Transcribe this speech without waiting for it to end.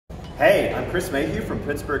Hey, I'm Chris Mayhew from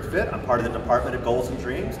Pittsburgh Fit. I'm part of the Department of Goals and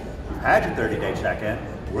Dreams. You've had your 30-day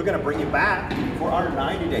check-in. We're gonna bring you back for our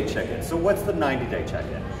 90-day check-in. So what's the 90-day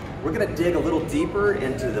check-in? We're gonna dig a little deeper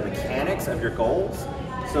into the mechanics of your goals.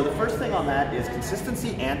 So the first thing on that is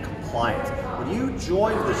consistency and compliance. When you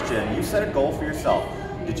joined this gym, you set a goal for yourself.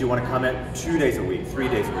 Did you want to come in 2 days a week, 3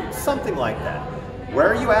 days a week, something like that? Where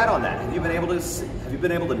are you at on that? Have you been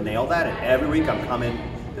able to nail that? And every week I'm coming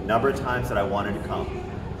the number of times that I wanted to come.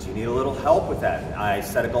 Do you need a little help with that? I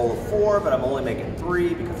set a goal of 4, but I'm only making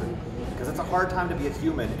 3 because it's a hard time to be a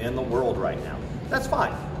human in the world right now. That's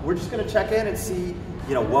fine. We're just going to check in and see,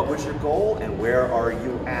 what was your goal and where are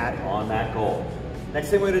you at on that goal. Next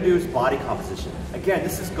thing we're going to do is body composition. Again,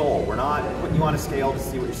 this is goal. We're not putting you on a scale to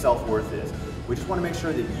see what your self-worth is. We just want to make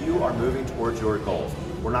sure that you are moving towards your goals.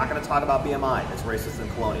 We're not going to talk about BMI. It's racist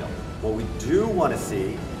and colonial. What we do want to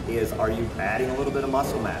see is, are you adding a little bit of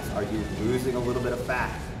muscle mass? Are you losing a little bit of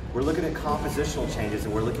fat? We're looking at compositional changes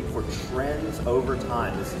and we're looking for trends over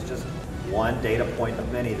time. This is just one data point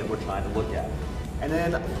of many that we're trying to look at. And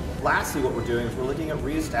then lastly, what we're doing is we're looking at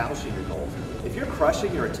reestablishing your goals. If you're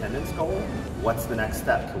crushing your attendance goal, what's the next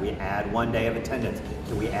step? Can we add 1 day of attendance?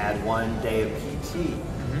 Can we add 1 day of PT?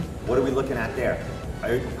 What are we looking at there?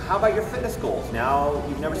 How about your fitness goals? Now,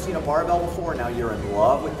 you've never seen a barbell before, now you're in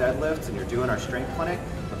love with deadlifts and you're doing our strength clinic,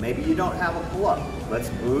 but maybe you don't have a pull-up. Let's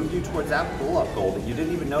move you towards that pull-up goal that you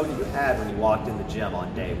didn't even know that you had when you walked in the gym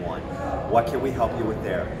on day 1. What can we help you with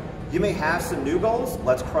there? You may have some new goals,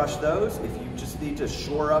 let's crush those. If you just need to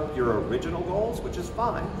shore up your original goals, which is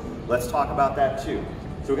fine, let's talk about that too.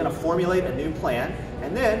 So we're gonna formulate a new plan,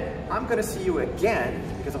 and then I'm gonna see you again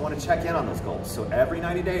because I wanna check in on those goals. So every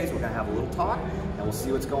 90 days, we're gonna have a little talk and we'll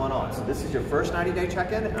see what's going on. So this is your first 90-day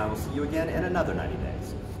check-in, and I will see you again in another 90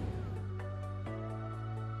 days.